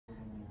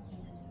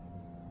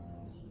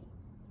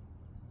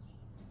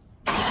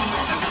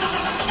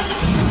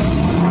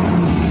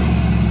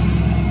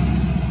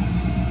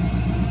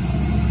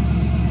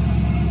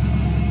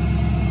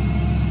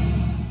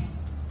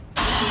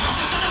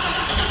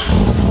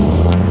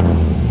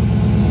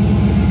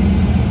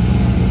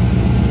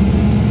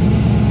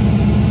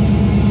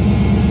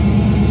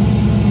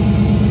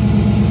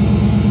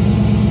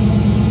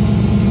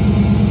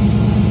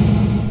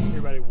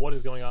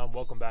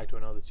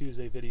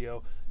Tuesday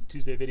video.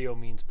 Tuesday video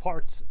means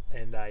parts,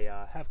 and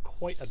I have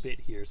quite a bit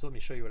here, so let me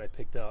show you what I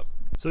picked up.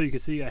 So you can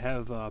see I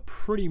have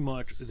pretty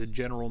much the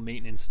general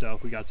maintenance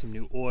stuff. We got some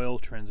new oil,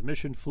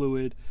 transmission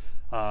fluid.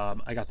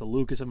 I got the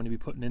Lsx I'm going to be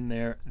putting in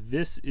there.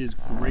 This is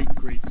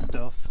great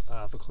stuff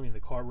for cleaning the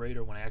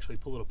carburetor. When I actually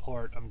pull it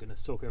apart, I'm going to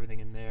soak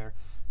everything in there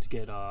to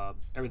get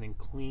everything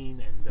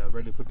clean and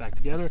ready to put back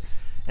together.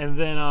 And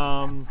then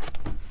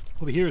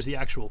over here is the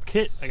actual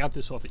kit. I got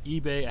this off of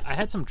eBay. I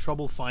had some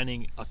trouble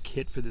finding a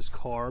kit for this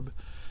carb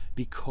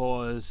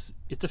because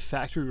it's a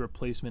factory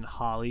replacement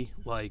Holley.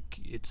 Like,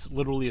 it's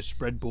literally a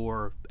spread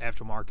bore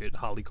aftermarket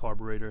Holley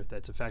carburetor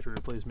that's a factory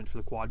replacement for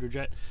the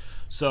Quadrajet.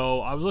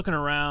 So I was looking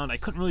around. I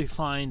couldn't really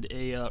find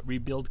a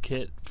rebuild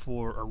kit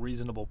for a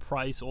reasonable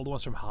price. All the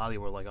ones from Holley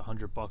were like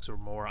 $100 or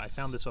more. I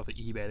found this off of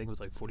eBay. I think it was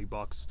like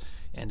 $40,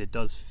 and it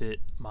does fit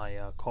my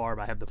carb.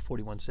 I have the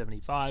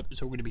 4175,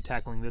 so we're going to be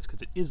tackling this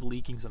because it is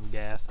leaking some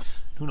gas.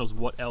 Who knows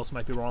what else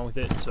might be wrong with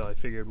it, so I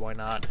figured why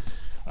not.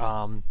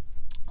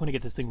 Want to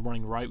get this thing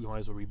running right, we might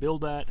as well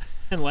rebuild that.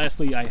 And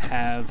lastly, I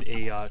have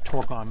a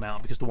torque on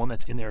mount because the one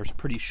that's in there is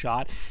pretty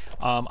shot.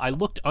 I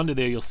looked under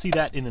there. You'll see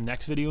that in the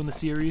next video in the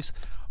series,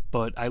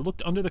 but I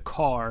looked under the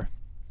car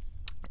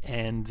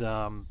and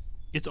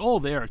it's all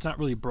there. It's not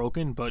really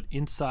broken, but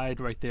inside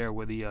right there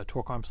where the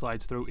torque arm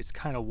slides through, it's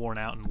kind of worn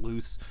out and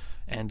loose.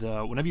 And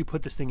whenever you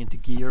put this thing into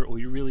gear or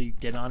you really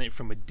get on it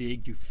from a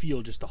dig, you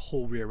feel just the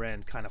whole rear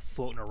end kind of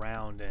floating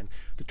around and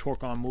the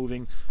torque arm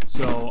moving.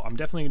 So I'm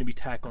definitely going to be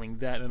tackling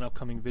that in an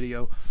upcoming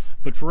video.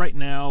 But for right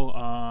now,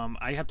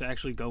 I have to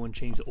actually go and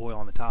change the oil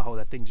on the Tahoe.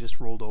 That thing just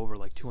rolled over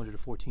like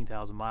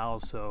 214,000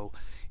 miles. So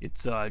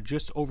it's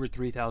just over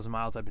 3,000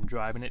 miles I've been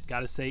driving it.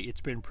 Gotta say, it's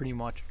been pretty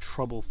much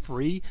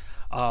trouble-free.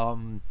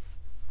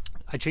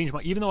 I change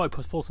my, even though I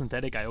put full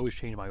synthetic, I always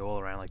change my oil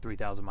around like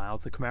 3,000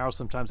 miles. The Camaro,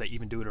 sometimes I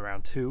even do it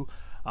around 2.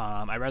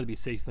 I'd rather be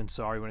safe than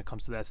sorry when it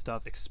comes to that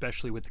stuff,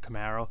 especially with the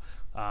Camaro.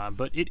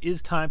 But it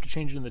is time to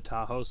change it in the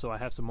Tahoe, so I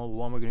have some Mobil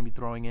 1 we're going to be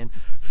throwing in.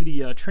 For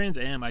the Trans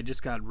Am, I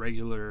just got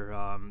regular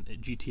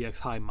GTX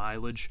high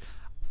mileage.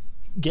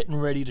 Getting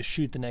ready to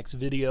shoot the next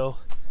video.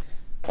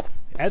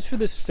 As for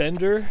this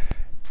fender,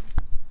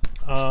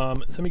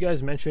 some of you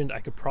guys mentioned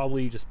I could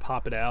probably just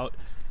pop it out.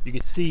 You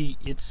can see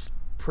it's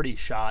pretty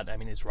shot. I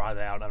mean, it's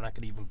rotted out. I'm not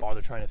going to even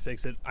bother trying to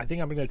fix it. I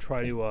think I'm going to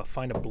try to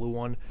find a blue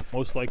one.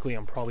 Most likely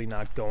I'm probably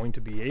not going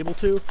to be able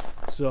to,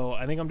 so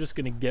I think I'm just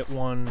going to get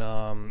one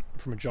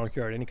from a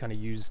junkyard, any kind of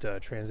used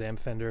Trans Am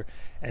fender,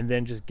 and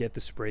then just get the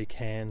spray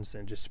cans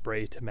and just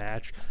spray to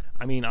match.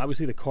 I mean,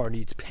 obviously the car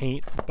needs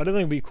paint, but I think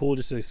it'd be cool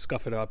just to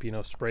scuff it up, you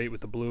know, spray it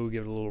with the blue,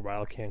 give it a little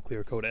rattle can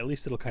clear coat. At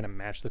least it'll kind of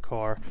match the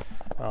car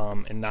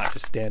and not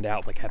just stand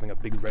out like having a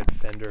big red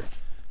fender.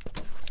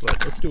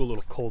 But let's do a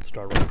little cold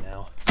start right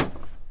now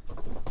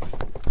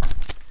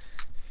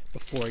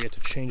before I get to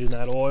changing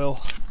that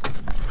oil.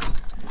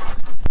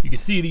 You can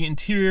see the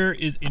interior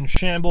is in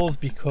shambles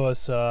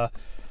because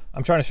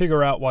I'm trying to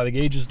figure out why the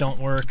gauges don't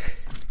work.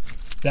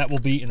 That will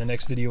be in the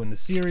next video in the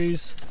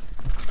series.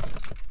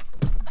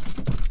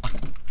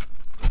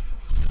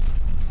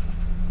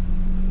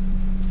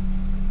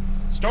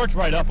 Starts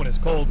right up when it's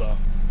cold though.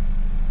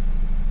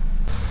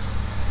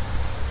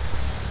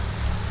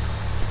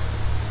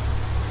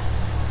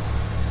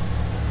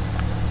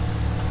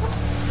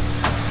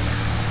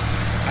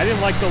 I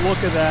didn't like the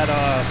look of that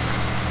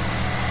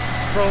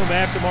chrome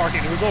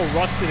aftermarket. It was all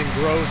rusted and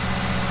gross.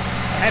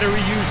 I had to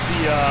reuse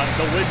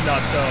the lid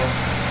nut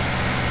though.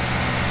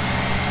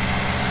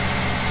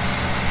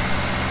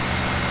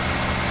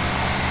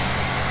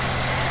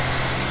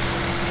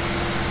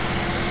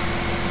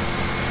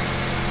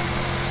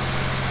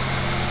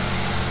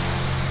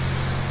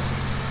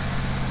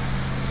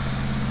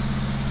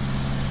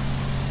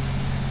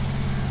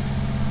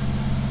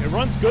 It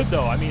runs good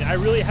though. I mean, I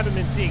really haven't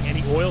been seeing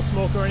any oil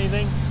smoke or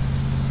anything.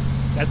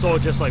 That's all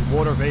just like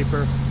water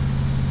vapor.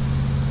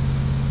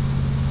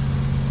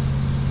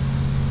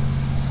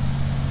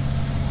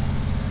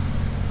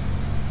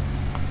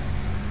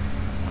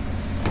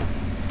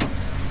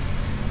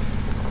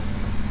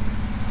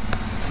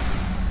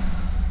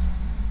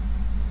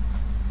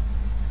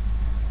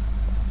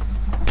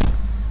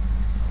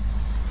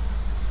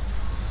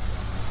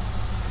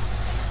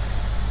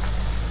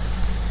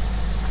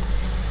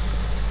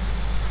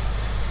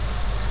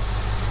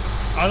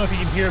 I don't know if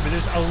you can hear, but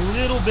there's a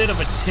little bit of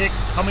a tick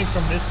coming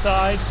from this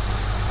side.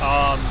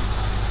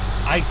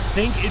 I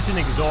think it's an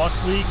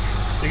exhaust leak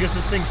because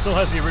this thing still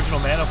has the original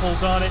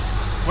manifolds on it.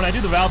 When I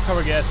do the valve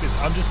cover gaskets,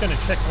 I'm just going to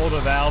check all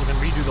the valves and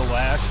redo the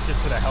lash just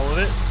for the hell of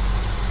it.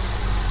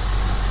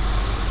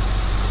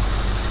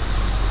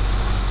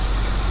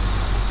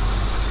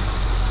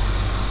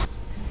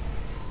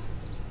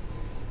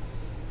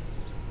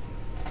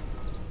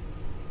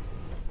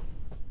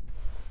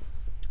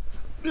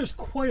 There's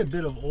quite a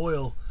bit of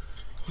oil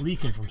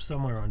leaking from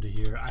somewhere under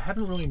here. I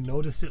haven't really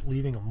noticed it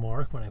leaving a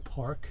mark when I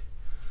park.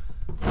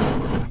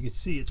 You can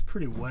see it's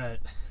pretty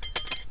wet.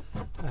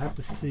 I have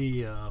to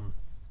see.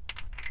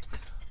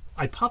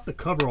 I popped the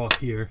cover off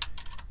here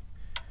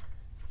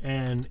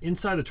And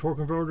inside the torque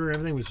converter,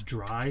 everything was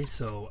dry,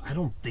 so I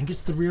don't think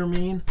it's the rear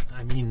main.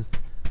 I mean,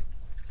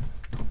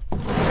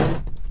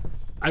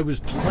 I was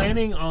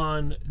planning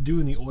on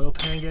doing the oil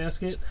pan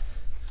gasket,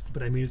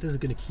 but I mean, if this is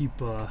going to keep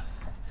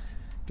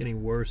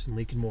getting worse and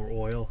leaking more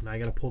oil, and I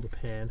got to pull the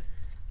pan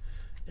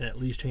and at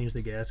least change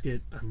the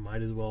gasket, I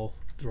might as well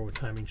throw a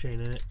timing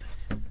chain in it.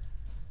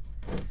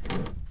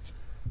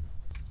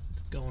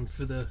 It's going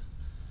for the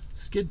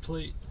skid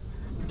plate.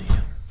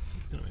 Damn,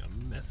 it's going to be a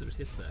mess if it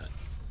hits that.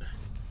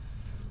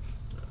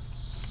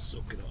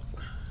 Soak it up.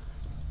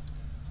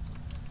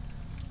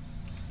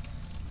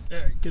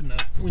 Alright, good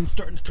enough. Wind's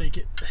starting to take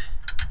it.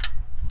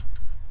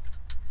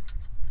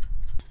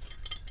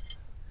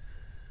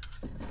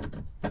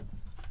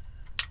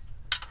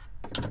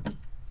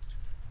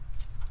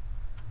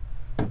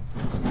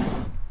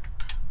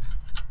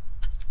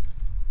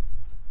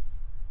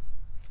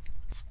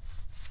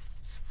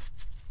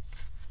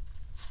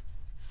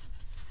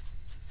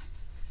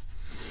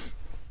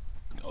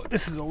 Oh,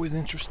 this is always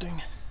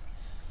interesting.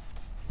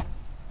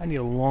 I need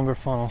a longer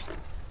funnel.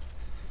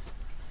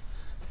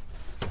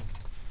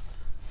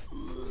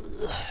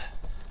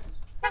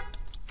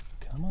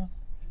 Come on.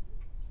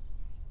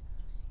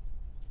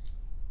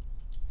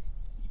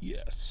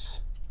 Yes.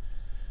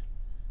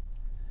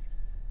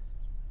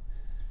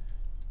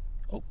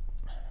 Oh.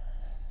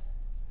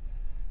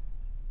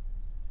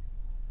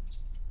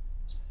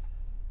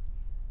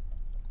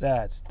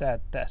 That's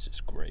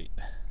just great.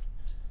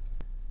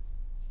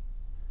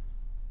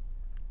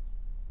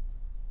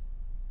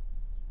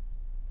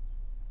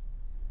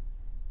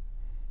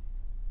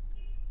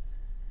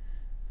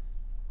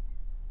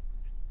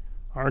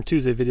 Our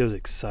Tuesday video is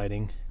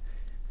exciting.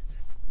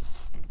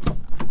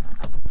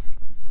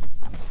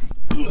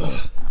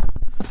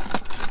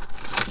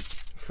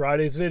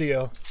 Friday's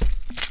video.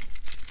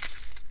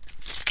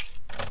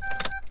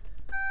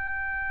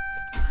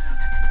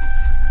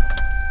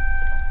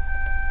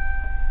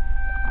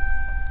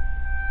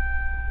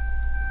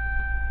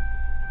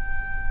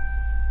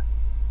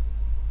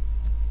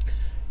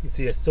 You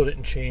see, I still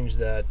didn't change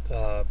that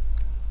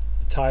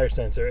tire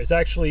sensor. It's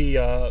actually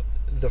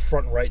the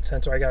front right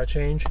sensor I gotta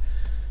change.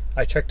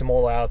 I checked them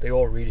all out. They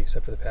all read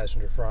except for the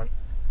passenger front.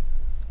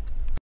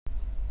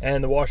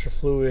 And the washer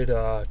fluid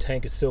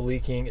tank is still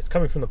leaking. It's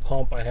coming from the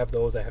pump. I have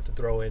those I have to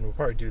throw in. We'll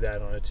probably do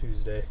that on a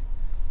Tuesday.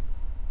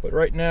 But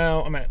right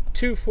now I'm at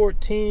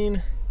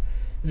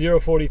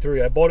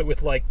 214,043. I bought it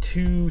with like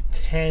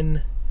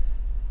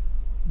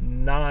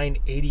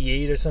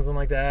 210,988 or something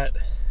like that.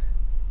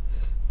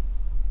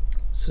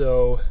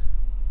 So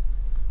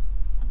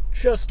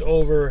just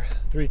over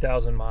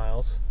 3,000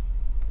 miles.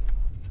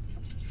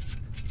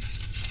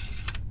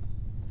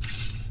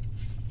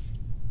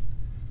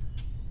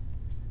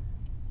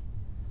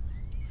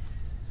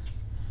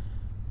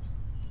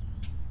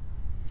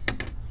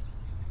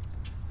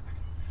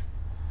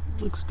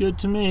 Looks good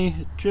to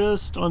me,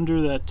 just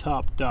under that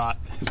top dot.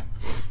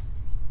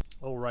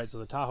 Alright, so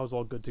the Tahoe's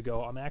all good to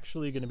go. I'm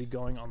actually going to be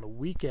going on the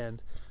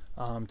weekend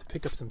to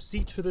pick up some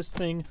seats for this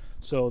thing,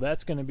 so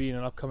that's going to be in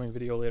an upcoming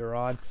video later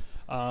on.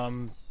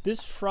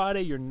 This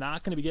Friday, you're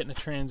not going to be getting a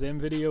Trans Am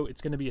video. It's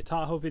going to be a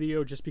Tahoe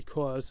video just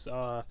because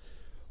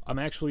I'm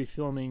actually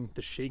filming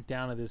the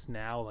shakedown of this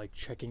now, like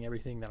checking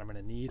everything that I'm going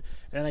to need.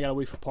 And then I got to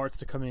wait for parts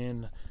to come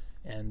in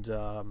and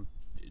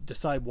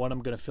decide what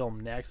I'm going to film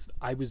next.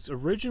 I was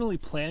originally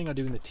planning on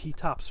doing the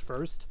T-tops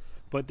first,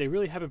 but they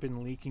really haven't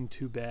been leaking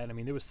too bad. I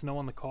mean, there was snow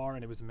on the car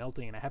and it was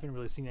melting, and I haven't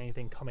really seen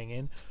anything coming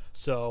in.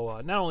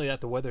 So not only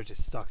that, the weather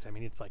just sucks. I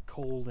mean, it's like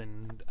cold,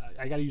 and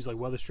I got to use like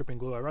weather stripping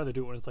glue. I'd rather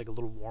do it when it's like a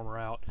little warmer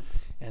out.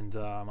 And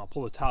I'll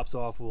pull the tops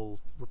off. We'll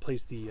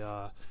replace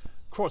the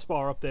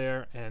crossbar up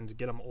there and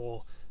get them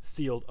all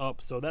sealed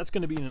up. So that's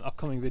going to be in an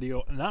upcoming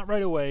video. Not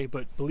right away,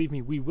 but believe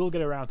me, we will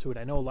get around to it.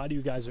 I know a lot of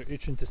you guys are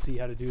itching to see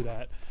how to do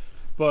that.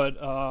 But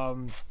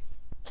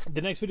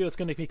the next video that's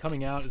going to be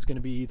coming out is going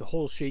to be the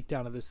whole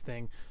shakedown of this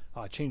thing,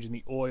 changing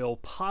the oil,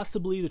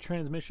 possibly the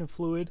transmission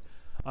fluid,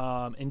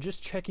 and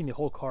just checking the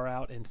whole car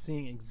out and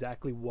seeing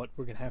exactly what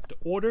we're going to have to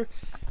order.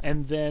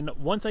 And then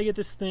once I get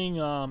this thing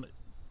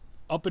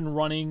up and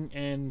running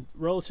and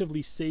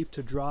relatively safe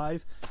to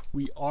drive,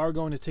 we are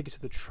going to take it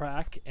to the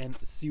track and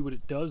see what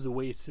it does, the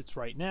way it sits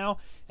right now.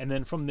 And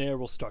then from there,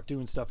 we'll start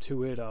doing stuff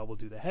to it. We'll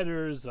do the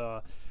headers,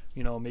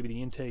 you know, maybe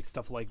the intake,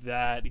 stuff like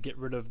that, to get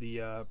rid of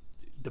the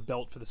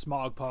belt for the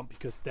smog pump,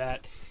 because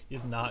that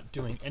is not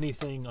doing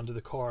anything under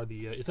the car.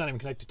 It's not even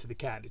connected to the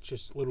cat. It's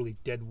just literally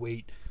dead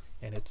weight,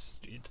 and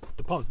it's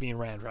the pump's being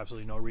ran for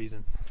absolutely no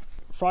reason.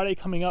 Friday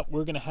coming up,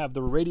 we're going to have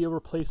the radio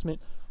replacement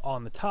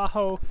on the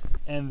Tahoe,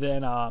 and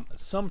then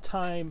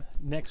sometime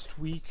next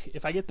week,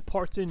 if I get the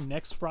parts in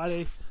next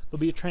Friday, there'll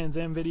be a Trans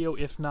Am video.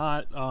 If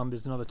not,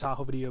 there's another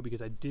Tahoe video,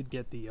 because I did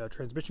get the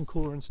transmission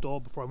cooler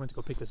installed before I went to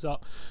go pick this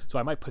up, so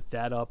I might put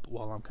that up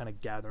while I'm kind of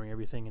gathering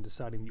everything and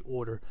deciding the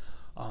order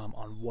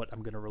on what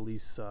I'm going to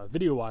release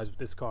video-wise with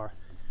this car.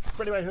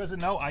 For anybody who doesn't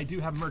know, I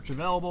do have merch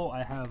available.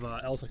 I have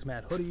Lsx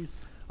Matt hoodies.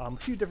 A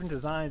few different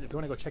designs. If you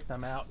want to go check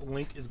them out,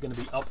 link is going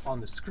to be up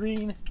on the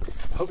screen.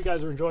 I hope you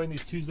guys are enjoying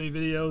these Tuesday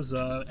videos.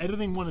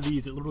 Editing one of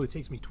these, it literally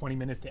takes me 20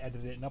 minutes to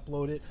edit it and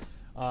upload it.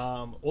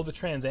 All the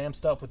Trans Am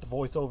stuff with the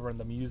voiceover and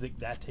the music,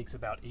 that takes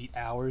about 8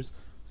 hours.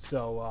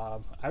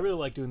 So I really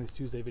like doing these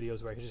Tuesday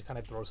videos where I can just kind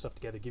of throw stuff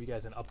together, give you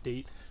guys an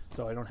update,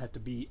 so I don't have to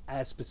be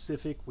as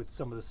specific with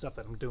some of the stuff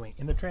that I'm doing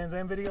in the Trans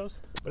Am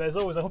videos. But as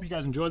always, I hope you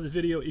guys enjoyed this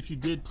video. If you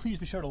did, please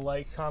be sure to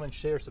like, comment,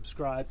 share,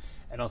 subscribe,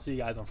 and I'll see you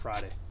guys on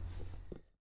Friday.